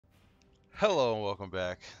Hello and welcome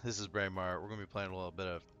back. This is Braymart. We're going to be playing a little bit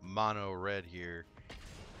of Mono Red here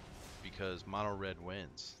because Mono Red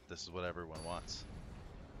wins. This is what everyone wants.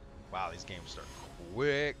 Wow, these games start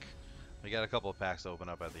quick. We got a couple of packs to open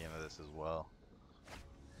up at the end of this as well.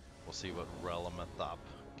 We'll see what Relamathop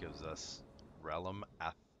gives us.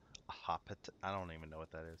 Relamathop. I don't even know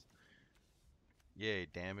what that is. Yay,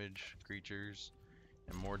 damage, creatures,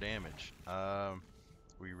 and more damage.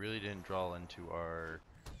 We really didn't draw into our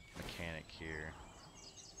mechanic here.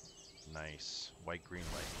 Nice. White, green,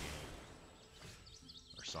 lightning.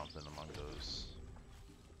 Or something among those.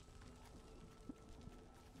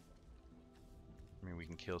 I mean, we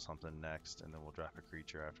can kill something next, and then we'll drop a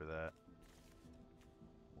creature after that.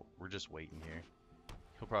 We're just waiting here.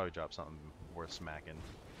 He'll probably drop something worth smacking.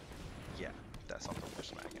 Yeah, that's something worth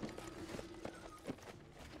smacking.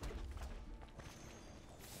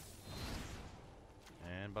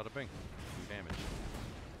 And bada bing. 2 damage.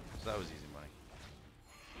 So that was easy money.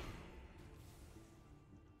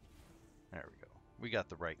 There we go. We got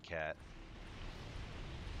the right cat.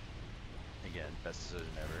 Again, best decision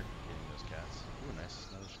ever, getting those cats. Ooh, nice.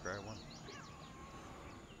 Another scry one.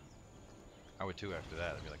 I would too after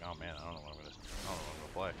that. I'd be like, oh man, I don't know what I'm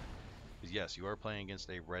gonna play. Because yes, you are playing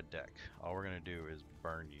against a red deck. All we're gonna do is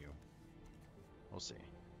burn you. We'll see.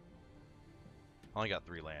 I only got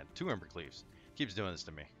 3 land. 2 Ember Cleaves. Keeps doing this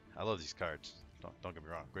to me. I love these cards. Don't get me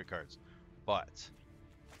wrong, great cards. But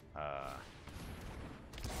okay.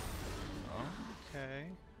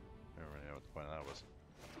 I don't really know what the point of that was.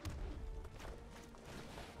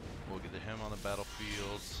 We'll get to him on the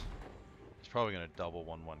battlefield. He's probably going to double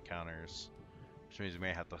 1/1 counters, which means we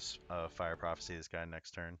may have to Fire Prophecy this guy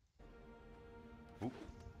next turn. Oop.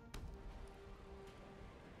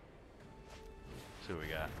 See what we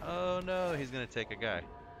got. Oh no, he's going to take a guy.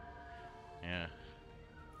 Yeah.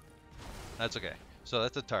 That's okay. So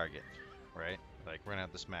that's a target, right? Like, we're going to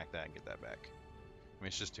have to smack that and get that back. I mean,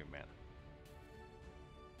 it's just 2 mana.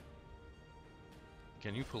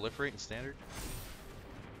 Can you proliferate in standard?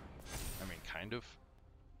 I mean, kind of.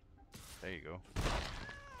 There you go.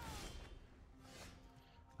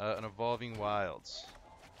 An Evolving Wilds.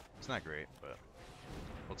 It's not great, but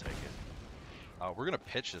we'll take it. We're going to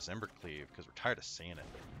pitch this Ember Cleave because we're tired of seeing it.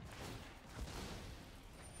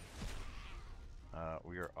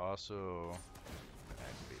 We are also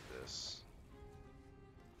activate this.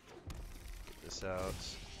 Get this out.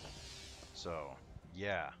 So,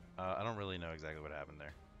 yeah. I don't really know exactly what happened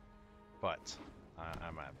there. But,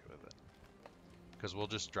 I'm happy with it. Because we'll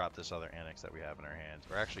just drop this other annex that we have in our hands.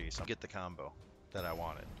 Or actually, get the combo that I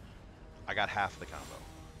wanted. I got half the combo.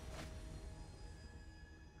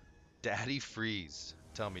 Daddy Freeze.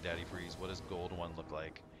 Tell me, Daddy Freeze, what does gold 1 look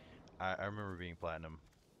like? I remember being platinum.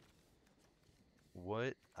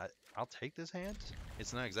 What? I'll take this hand?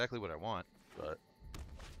 It's not exactly what I want, but...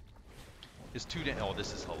 It's 2 damage. Oh,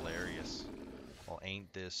 this is hilarious. Well,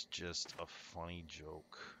 ain't this just a funny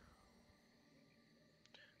joke?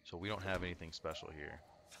 So we don't have anything special here.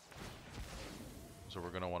 So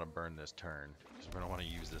we're gonna want to burn this turn. Because we're gonna want to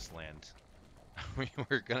use this land.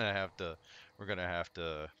 we're gonna have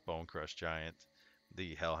to Bone Crush Giant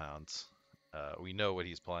the Hellhounds. We know what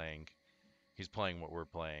he's playing. He's playing what we're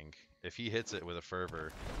playing. If he hits it with a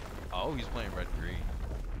fervor, oh, he's playing red green.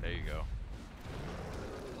 There you go.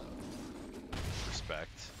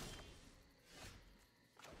 Respect.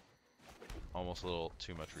 Almost a little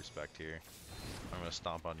too much respect here. I'm gonna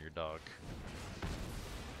stomp on your dog.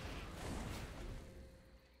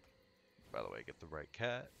 By the way, get the right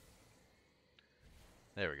cat.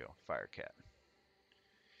 There we go, Fire Cat.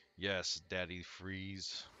 Yes, Daddy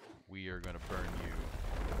Freeze. We are gonna burn you.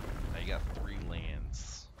 Now you got 3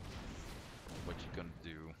 lands. What you gonna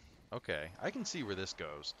do? Okay, I can see where this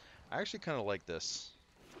goes. I actually kind of like this.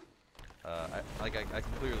 I can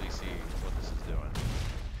clearly see what this is doing.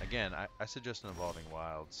 Again, I suggest an Evolving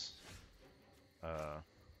Wilds. I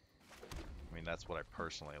mean, that's what I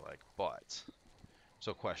personally like. But,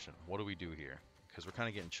 so question, what do we do here? Because we're kind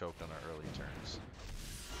of getting choked on our early turns.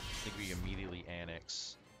 I think we immediately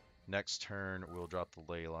annex. Next turn, we'll drop the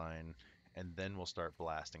ley line, and then we'll start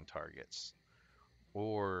blasting targets.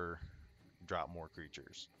 Or drop more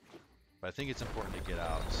creatures. But I think it's important to get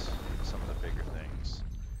out some of the bigger things.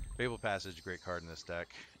 Fable Passage, great card in this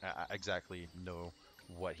deck. I exactly know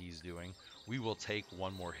what he's doing. We will take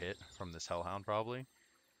 1 more hit from this Hellhound probably.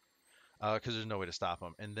 Because there's no way to stop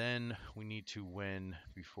him. And then we need to win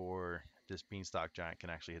before this Beanstalk Giant can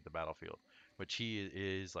actually hit the battlefield. Which he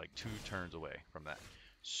is like 2 turns away from that.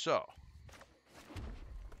 So,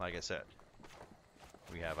 like I said,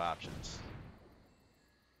 we have options.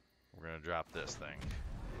 We're going to drop this thing.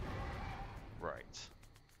 Right.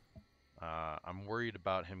 I'm worried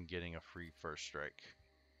about him getting a free first strike.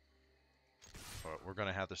 But we're going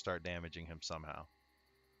to have to start damaging him somehow.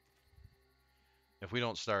 If we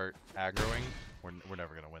don't start aggroing, we're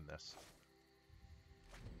never going to win this.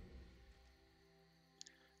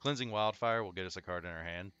 Cleansing Wildfire will get us a card in our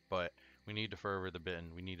hand, but we need to Fervor the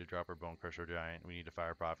Bitten. We need to drop our Bone Crusher Giant. We need to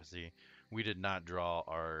Fire Prophecy. We did not draw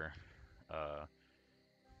our,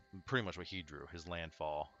 pretty much what he drew, his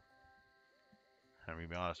Landfall. And to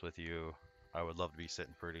be honest with you, I would love to be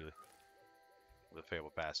sitting pretty with a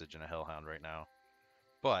Fabled Passage and a Hellhound right now.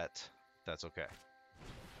 But that's okay.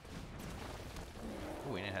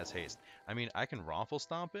 Ooh, and it has haste. I mean, I can Raffle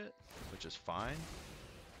Stomp it, which is fine.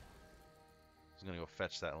 He's going to go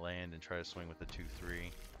fetch that land and try to swing with the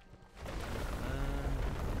 2-3.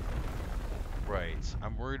 Right.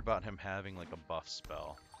 I'm worried about him having like a buff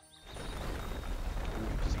spell.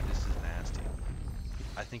 Ooh, see, this is nasty.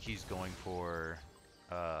 I think he's going for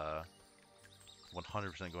 100%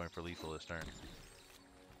 going for lethal this turn.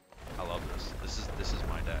 I love this. This is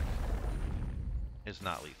my deck. It's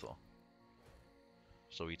not lethal.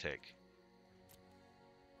 So we take.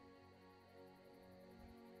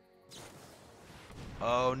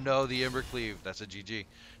 Oh no, the Embercleave. That's a GG.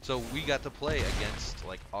 So we got to play against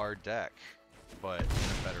like our deck, but in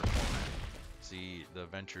a better format. See, the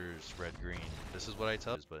Ventures red-green. This is what I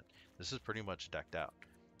tell you, but this is pretty much decked out.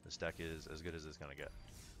 This deck is as good as it's gonna get.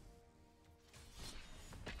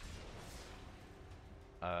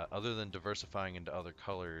 Other than diversifying into other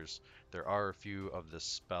colors, there are a few of the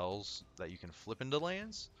spells that you can flip into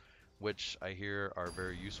lands, which I hear are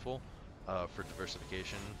very useful for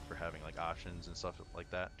diversification, for having like options and stuff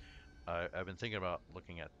like that. I've been thinking about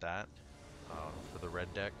looking at that for the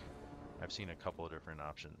red deck. I've seen a couple of different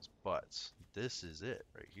options, but this is it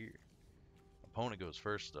right here. Opponent goes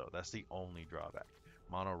first though. That's the only drawback.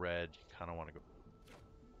 Mono red, kind of want to go.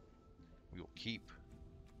 We will keep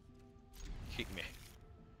me.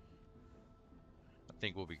 I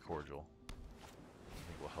think we'll be cordial. I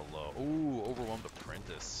think we'll hello. Ooh, Overwhelmed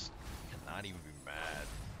Apprentice. Cannot even be mad.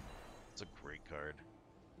 It's a great card.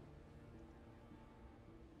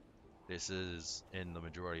 This is in the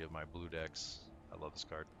majority of my blue decks. I love this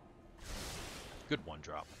card. Good one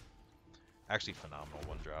drop. Actually phenomenal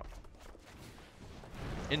one drop.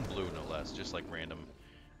 In blue no less, just like random.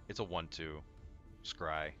 It's a 1-2.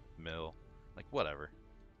 Scry, mill, like whatever.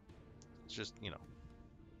 It's just, you know.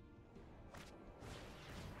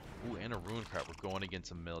 Ooh, and a Ruin Card. We're going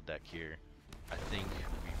against a mill deck here. I think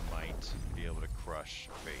we might be able to crush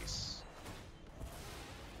face.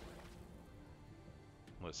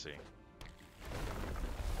 Let's see.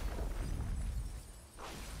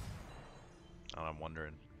 And I'm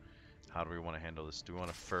wondering, how do we want to handle this? Do we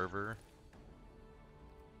want to Fervor?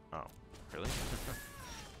 Oh, really?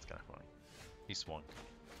 It's kind of funny. He swung.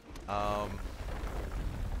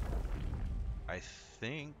 I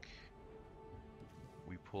think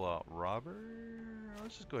we pull out Robber.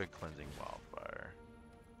 Let's just go ahead Cleansing Wildfire.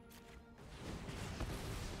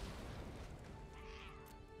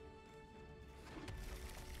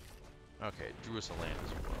 Okay, drew us a land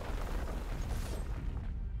as well.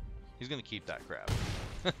 He's gonna keep that crab.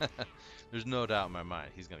 There's no doubt in my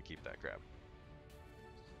mind he's gonna keep that crab.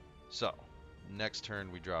 So, next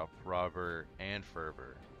turn we drop Robber and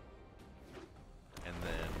Fervor. And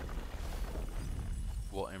then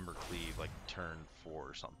we'll Embercleave like turn 4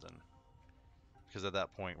 or something. Because at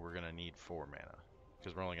that point we're gonna need 4 mana.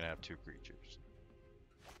 Because we're only gonna have 2 creatures.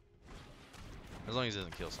 As long as he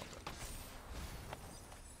doesn't kill something.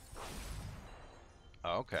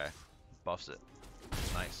 Oh, okay. Buffs it.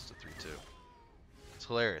 Nice. It's a 3-2. It's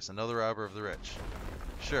hilarious. Another Robber of the Rich.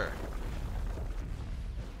 Sure.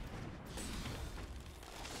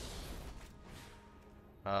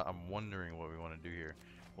 I'm wondering what we want to do here.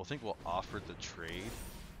 We'll think we'll offer the trade.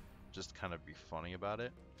 Just kind of be funny about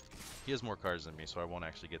it. He has more cards than me, so I won't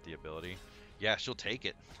actually get the ability. Yeah, she'll take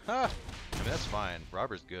it. Ha! I mean, that's fine.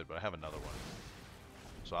 Robber's good, but I have another one.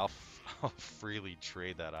 So I'll freely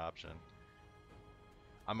trade that option.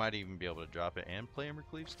 I might even be able to drop it and play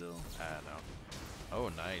Embercleave still. Ah, no. Oh,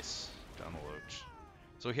 nice. Down the Loach.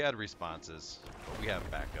 So he had responses, but we have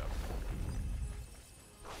backup.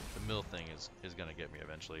 The mill thing is going to get me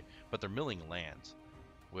eventually. But they're milling land,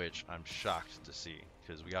 which I'm shocked to see,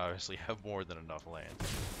 because we obviously have more than enough land.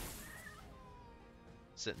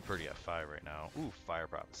 Sitting pretty at 5 right now. Ooh, Fire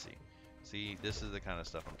Prophecy. See, this is the kind of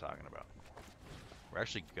stuff I'm talking about. We're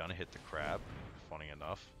actually going to hit the crab, funny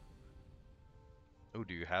enough. Oh,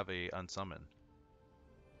 do you have a unsummon?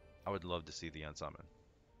 I would love to see the unsummon.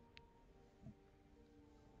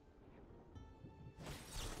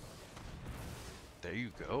 There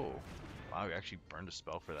you go. Wow, we actually burned a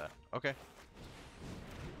spell for that. Okay.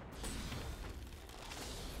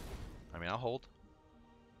 I mean, I'll hold.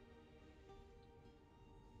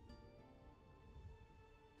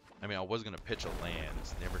 I mean, I was going to pitch a land.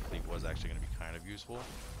 The Evercleave was actually going to be kind of useful.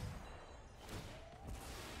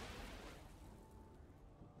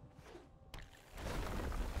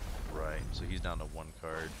 Right, so he's down to 1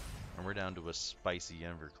 card. And we're down to a spicy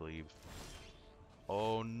Evercleave.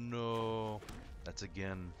 Oh no. That's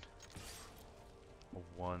again a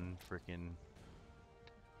 1 freaking...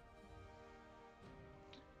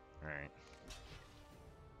 Alright.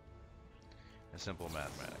 A simple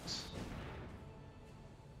mathematics.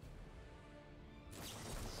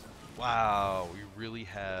 Wow, we really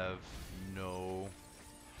have no...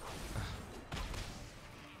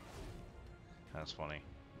 That's funny.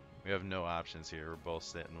 We have no options here. We're both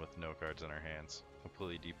sitting with no cards in our hands.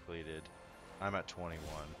 Completely depleted. I'm at 21.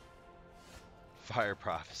 Fire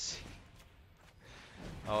Prophecy.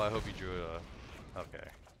 Oh, I hope you drew a... Okay.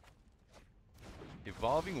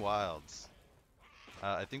 Evolving Wilds.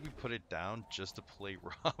 I think we put it down just to play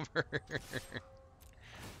Robber.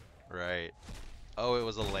 Right. Oh, it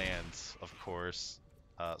was a land, of course.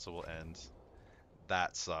 So we'll end.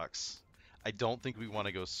 That sucks. I don't think we want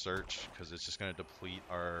to go search, because it's just going to deplete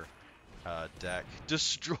our deck.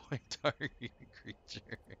 Destroy target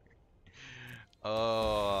creature.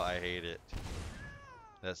 Oh, I hate it.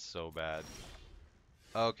 That's so bad.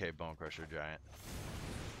 Okay, Bone Crusher Giant.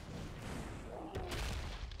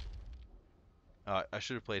 I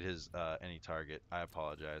should have played his any target. I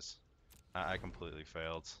apologize. I completely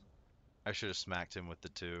failed. I should have smacked him with the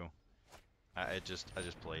 2. I just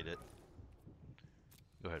played it.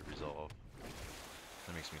 Go ahead, resolve.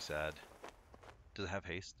 That makes me sad. Does it have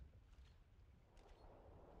haste?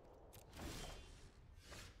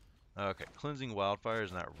 Okay, Cleansing Wildfire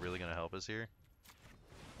is not really going to help us here.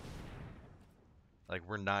 Like,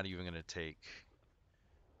 we're not even going to take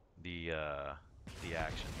the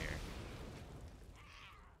action here.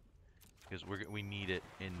 Because we need it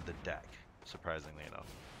in the deck, surprisingly enough.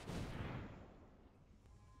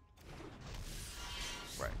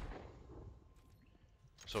 Right.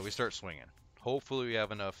 So we start swinging. Hopefully we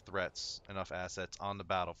have enough threats, enough assets on the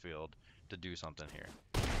battlefield to do something here.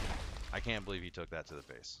 I can't believe he took that to the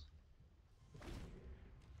face.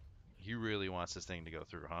 He really wants this thing to go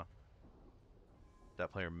through, huh?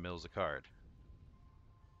 That player mills a card.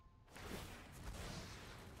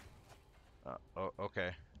 Oh,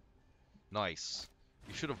 okay. Nice.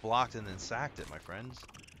 You should have blocked and then sacked it, my friends.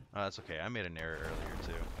 That's okay. I made an error earlier,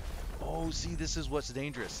 too. Oh, see, this is what's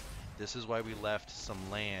dangerous. This is why we left some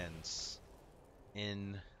lands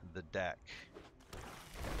in the deck.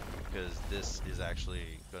 Because this is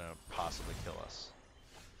actually going to possibly kill us.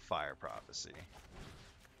 Fire Prophecy.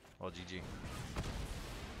 Well, GG.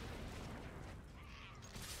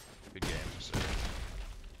 Good game, sir.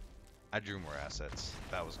 I drew more assets.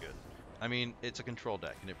 That was good. I mean, it's a control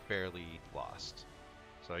deck, and it barely lost.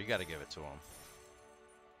 So you got to give it to him.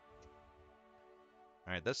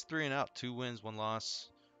 Alright, that's 3 and out. 2 wins, 1 loss.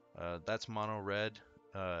 That's mono red.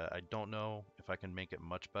 I don't know if I can make it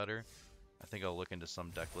much better. I think I'll look into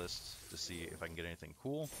some deck lists to see if I can get anything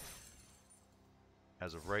cool.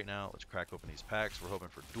 As of right now, let's crack open these packs. We're hoping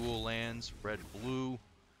for dual lands, red, blue,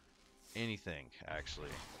 anything, actually.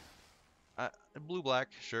 Blue-black,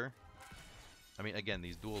 sure. I mean, again,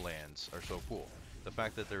 these dual lands are so cool. The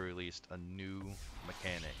fact that they released a new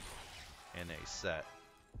mechanic in a set,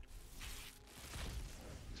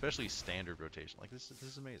 especially standard rotation, like this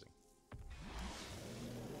is amazing.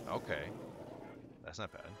 Okay, that's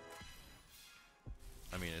not bad.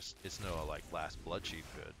 I mean, it's no like Last Blood Chief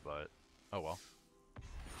good, but oh well.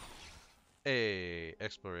 Hey,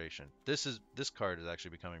 exploration. This card is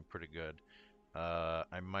actually becoming pretty good.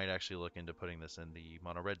 I might actually look into putting this in the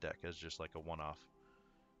mono red deck as just like a one-off.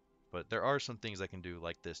 But there are some things I can do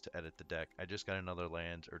like this to edit the deck. I just got another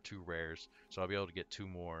land, or 2 rares, so I'll be able to get 2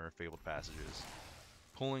 more Fabled Passages.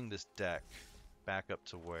 Pulling this deck back up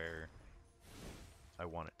to where I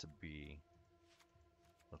want it to be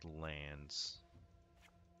with lands.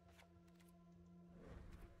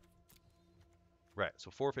 Right, so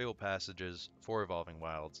 4 Fabled Passages, 4 Evolving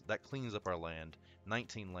Wilds. That cleans up our land.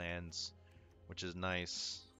 19 lands, which is nice.